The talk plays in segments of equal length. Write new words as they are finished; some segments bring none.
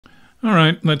All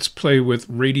right, let's play with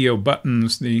radio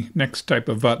buttons, the next type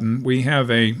of button. We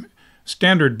have a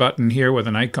standard button here with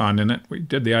an icon in it. We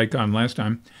did the icon last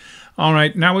time. All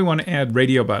right, now we want to add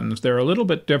radio buttons. They're a little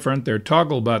bit different. They're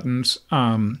toggle buttons,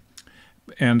 and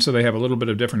so they have a little bit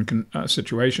of different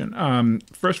situation.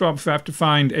 First of all, we have to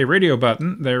find a radio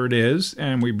button. There it is,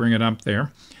 and we bring it up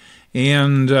there.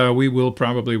 And we will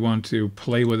probably want to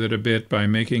play with it a bit by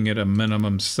making it a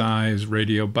minimum size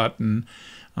radio button.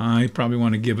 I probably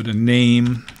want to give it a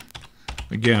name.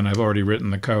 Again, I've already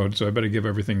written the code, so I better give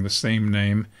everything the same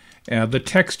name. The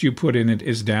text you put in it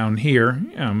is down here.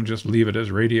 Just leave it as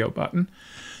radio button.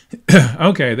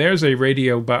 Okay, there's a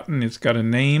radio button. It's got a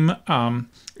name and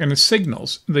the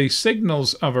signals. The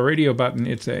signals of a radio button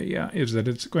is that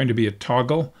it's going to be a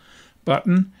toggle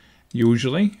button,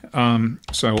 usually.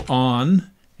 So on,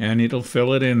 and it'll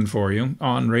fill it in for you.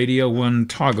 On radio 1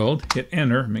 toggled. Hit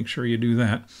enter. Make sure you do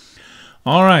that.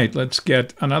 All right, let's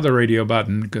get another radio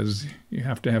button because you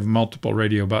have to have multiple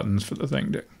radio buttons for the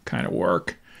thing to kind of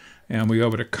work. And we go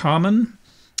over to common,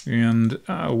 and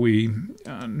we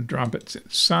drop its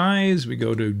size. We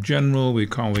go to general. We're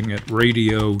calling it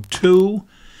radio 2.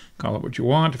 Call it what you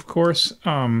want, of course.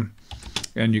 And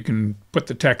you can put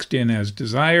the text in as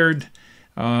desired.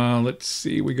 Let's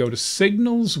see. We go to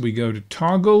signals. We go to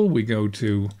toggle. We go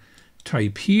to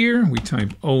type here. We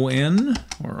type ON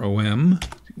or OM.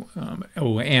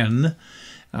 ON,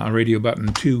 radio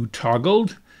button 2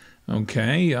 toggled.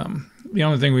 Okay, the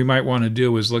only thing we might want to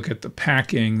do is look at the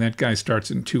packing. That guy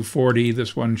starts in 240.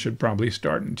 This one should probably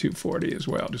start in 240 as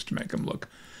well, just to make them look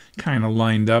kind of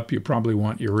lined up. You probably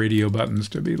want your radio buttons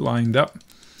to be lined up.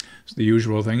 It's the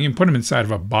usual thing. You can put them inside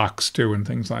of a box too and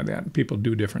things like that. People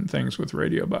do different things with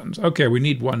radio buttons. Okay, we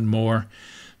need one more,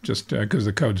 just because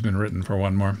the code's been written for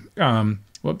one more.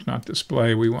 Whoops, not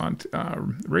display. We want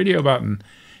radio button,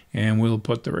 and we'll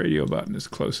put the radio button as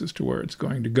closest to where it's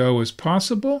going to go as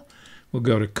possible. We'll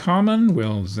go to common.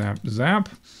 We'll zap.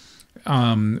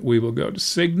 We will go to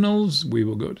signals. We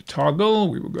will go to toggle.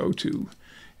 We will go to,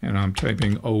 and I'm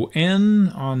typing ON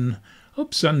on,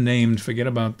 oops, unnamed. Forget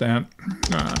about that.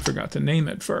 I forgot to name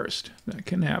it first. That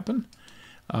can happen.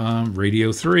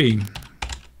 Radio 3.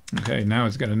 Okay, now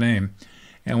it's got a name.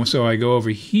 And so I go over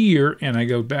here and I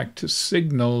go back to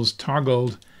signals,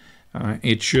 toggled.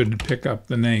 It should pick up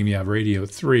the name. Yeah, radio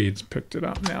 3. It's picked it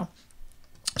up now.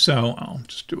 So I'll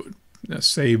just do a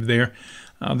save there.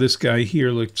 This guy here,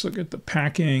 let's look at the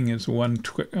packing. It's one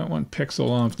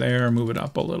pixel off there. Move it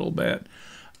up a little bit.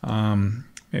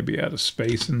 Maybe add a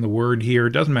space in the word here.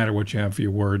 It doesn't matter what you have for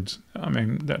your words. I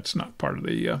mean, that's not part of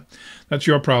the, that's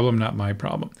your problem, not my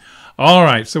problem. All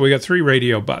right, so we got 3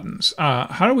 radio buttons.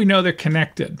 How do we know they're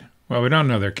connected? Well, we don't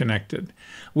know they're connected.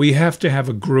 We have to have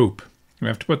a group. We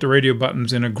have to put the radio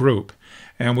buttons in a group.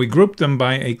 And we group them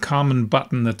by a common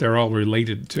button that they're all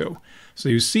related to. So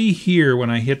you see here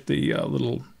when I hit the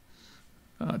little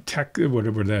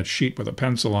whatever that sheet with a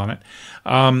pencil on it,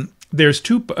 there's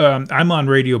two, I'm on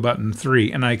radio button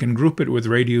 3, and I can group it with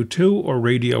radio 2 or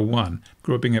radio 1,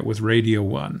 grouping it with radio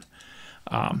 1.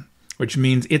 Which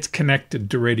means it's connected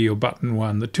to radio button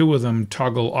 1. The two of them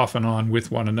toggle off and on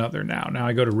with one another now. Now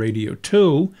I go to radio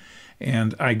 2,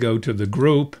 and I go to the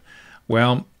group.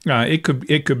 Well, it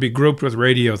could be grouped with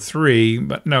radio 3,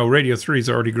 but no, radio 3 is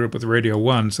already grouped with radio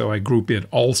 1, so I group it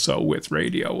also with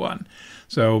radio 1.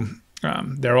 So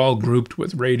they're all grouped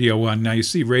with radio 1. Now you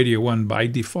see radio 1 by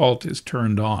default is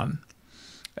turned on.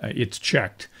 It's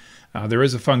checked. There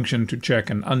is a function to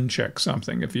check and uncheck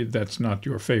something if that's not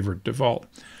your favorite default.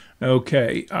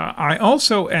 Okay, I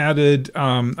also added,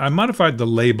 I modified the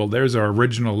label. There's our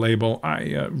original label.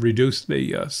 I reduced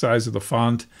the size of the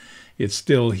font. It's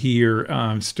still here,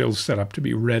 still set up to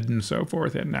be red and so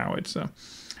forth, and now it's,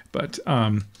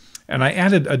 and I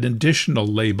added an additional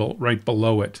label right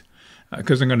below it,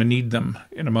 because I'm going to need them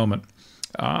in a moment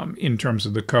in terms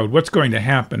of the code. What's going to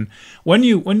happen, when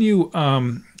you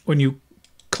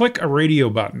click a radio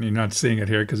button, you're not seeing it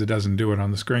here because it doesn't do it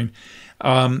on the screen,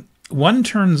 one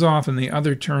turns off and the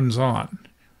other turns on.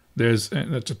 That's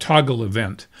a toggle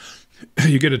event.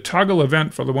 You get a toggle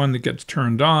event for the one that gets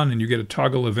turned on, and you get a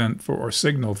toggle event or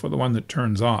signal for the one that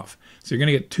turns off. So you're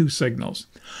going to get 2 signals.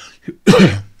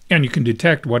 And you can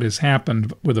detect what has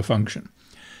happened with a function.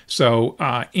 So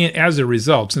as a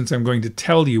result, since I'm going to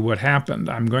tell you what happened,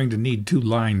 I'm going to need 2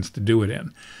 lines to do it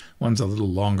in. One's a little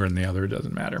longer than the other, it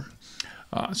doesn't matter.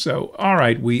 So, all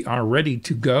right, we are ready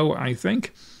to go, I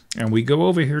think. And we go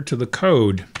over here to the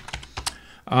code.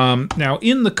 Now,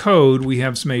 in the code, we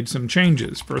have made some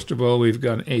changes. First of all, we've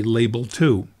got a label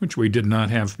 2, which we did not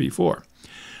have before.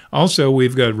 Also,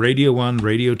 we've got radio 1,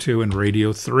 radio 2, and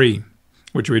radio 3,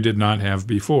 which we did not have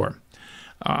before.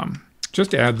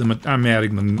 Just add them. I'm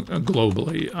adding them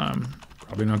globally.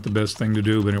 Probably not the best thing to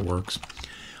do, but it works.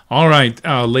 All right,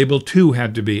 label 2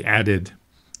 had to be added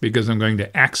because I'm going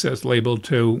to access label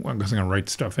 2. I'm going to write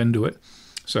stuff into it.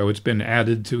 So it's been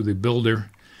added to the builder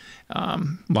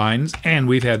lines, and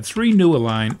we've had 3 new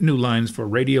lines for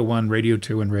radio 1, radio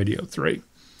 2, and radio 3.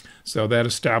 So that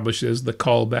establishes the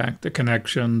callback, the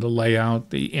connection, the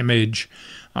layout, the image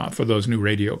for those new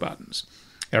radio buttons.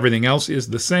 Everything else is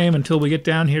the same until we get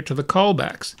down here to the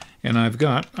callbacks. And I've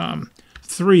got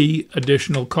 3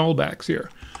 additional callbacks here.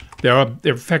 They're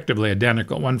effectively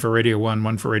identical, one for radio 1,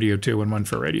 one for radio 2, and one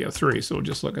for radio 3. So we'll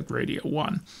just look at radio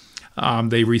 1.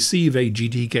 They receive a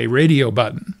GTK radio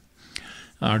button.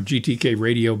 Our GTK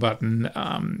radio button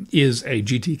is a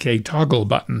GTK toggle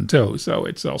button too, so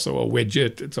it's also a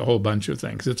widget. It's a whole bunch of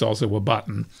things. It's also a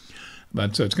button,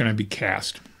 but so it's going to be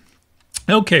cast.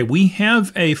 Okay, we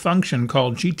have a function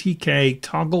called GTK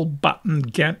toggle button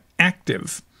get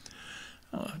active.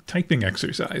 Typing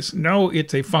exercise. No,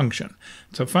 it's a function.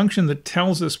 It's a function that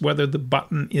tells us whether the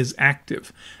button is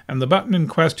active, and the button in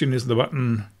question is the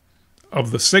button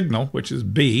of the signal, which is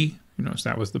B. You notice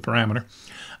that was the parameter.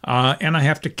 And I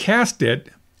have to cast it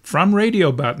from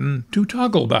radio button to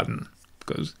toggle button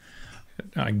because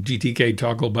GTK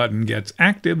toggle button gets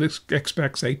active,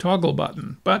 expects a toggle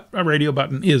button, but a radio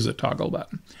button is a toggle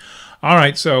button. All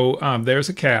right, so there's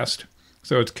a cast.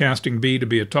 So it's casting B to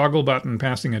be a toggle button,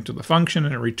 passing it to the function,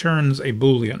 and it returns a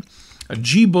Boolean. A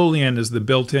G Boolean is the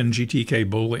built-in GTK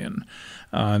Boolean.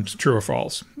 It's true or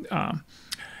false.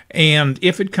 And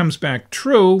if it comes back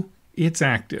true, it's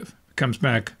active. Comes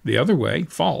back the other way,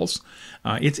 false,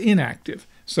 it's inactive.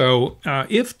 So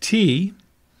if T,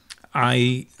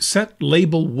 I set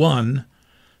label 1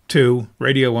 to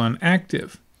radio 1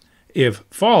 active. If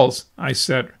false, I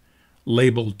set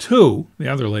label 2, the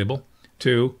other label,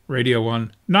 to radio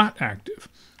 1 not active.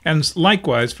 And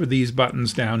likewise for these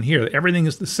buttons down here, everything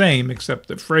is the same except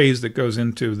the phrase that goes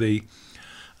into the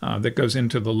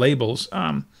labels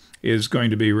is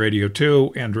going to be radio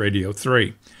 2 and radio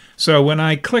 3. So when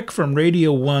I click from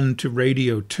radio 1 to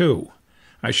radio 2,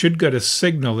 I should get a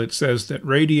signal that says that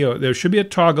there should be a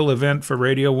toggle event for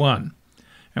radio 1.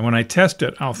 And when I test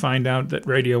it, I'll find out that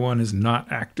radio 1 is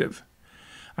not active.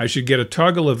 I should get a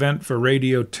toggle event for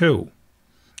radio 2.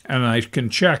 And I can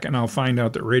check and I'll find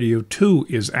out that radio 2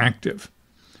 is active.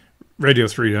 Radio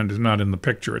 3 is not in the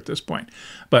picture at this point.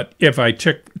 But if I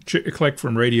click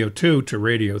from radio 2 to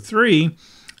radio 3,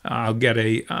 I'll get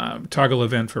a toggle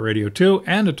event for radio 2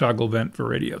 and a toggle event for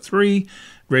radio 3.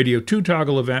 Radio 2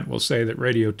 toggle event will say that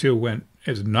radio 2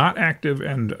 is not active,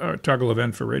 and a toggle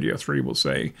event for radio 3 will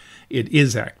say it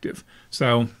is active.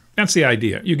 So that's the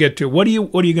idea. You get to what are you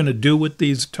going to do with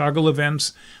these toggle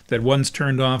events that one's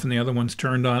turned off and the other one's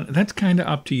turned on? That's kind of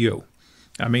up to you.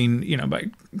 I mean, by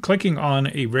clicking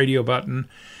on a radio button,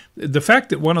 the fact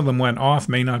that one of them went off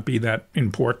may not be that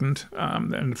important,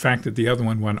 and the fact that the other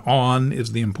one went on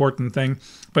is the important thing.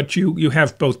 But you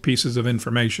have both pieces of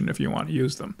information if you want to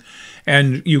use them.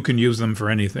 And you can use them for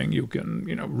anything. You can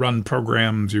run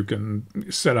programs, you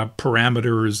can set up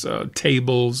parameters,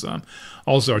 tables,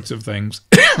 all sorts of things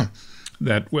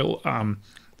that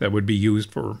would be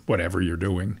used for whatever you're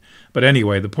doing. But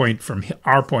anyway, the point from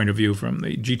our point of view from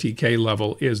the GTK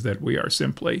level is that we are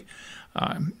simply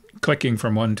clicking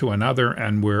from one to another,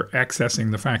 and we're accessing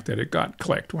the fact that it got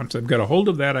clicked. Once I've got a hold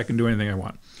of that, I can do anything I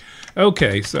want.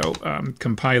 Okay, so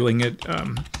compiling it,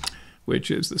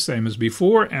 which is the same as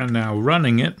before, and now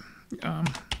running it.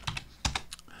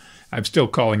 I'm still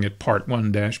calling it part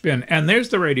 1-bin, and there's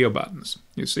the radio buttons.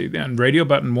 You see, then radio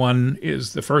button 1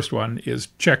 is the first one, is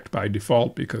checked by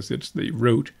default because it's the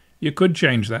root. You could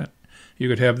change that. You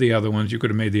could have the other ones. You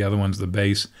could have made the other ones the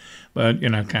base, but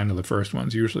kind of the first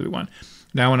one's usually the one.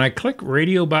 Now, when I click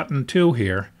radio button 2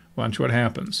 here, watch what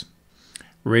happens.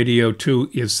 Radio 2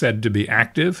 is said to be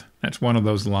active. That's one of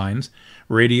those lines.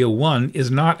 Radio 1 is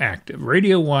not active.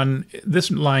 Radio 1, this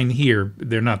line here,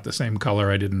 they're not the same color.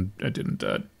 I didn't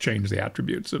change the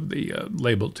attributes of the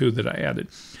label 2 that I added.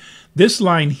 This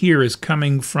line here is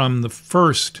coming from the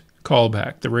first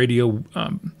callback, the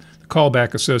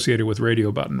callback associated with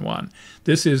radio button 1.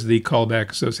 This is the callback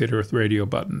associated with radio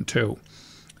button 2.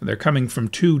 They're coming from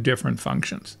 2 different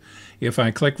functions. If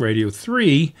I click radio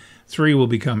 3, 3 will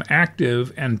become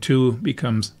active and 2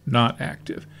 becomes not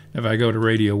active. If I go to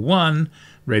radio 1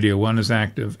 is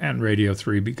active and radio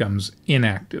 3 becomes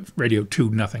inactive. Radio 2,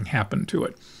 nothing happened to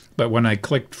it. But when I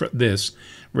clicked for this,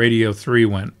 radio 3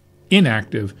 went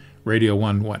inactive, radio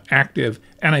 1 went active,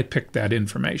 and I picked that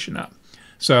information up.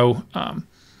 So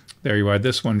there you are.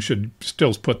 This one should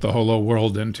still put the hello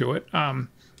world into it.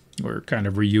 We're kind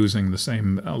of reusing the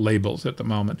same labels at the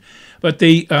moment. But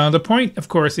the point, of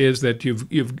course, is that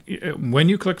when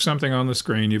you click something on the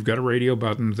screen, you've got a radio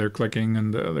button. They're clicking,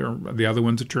 and the other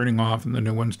ones are turning off, and the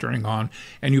new one's turning on.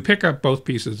 And you pick up both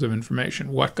pieces of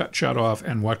information: what got shut off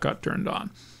and what got turned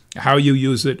on. How you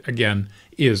use it, again,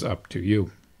 is up to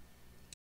you.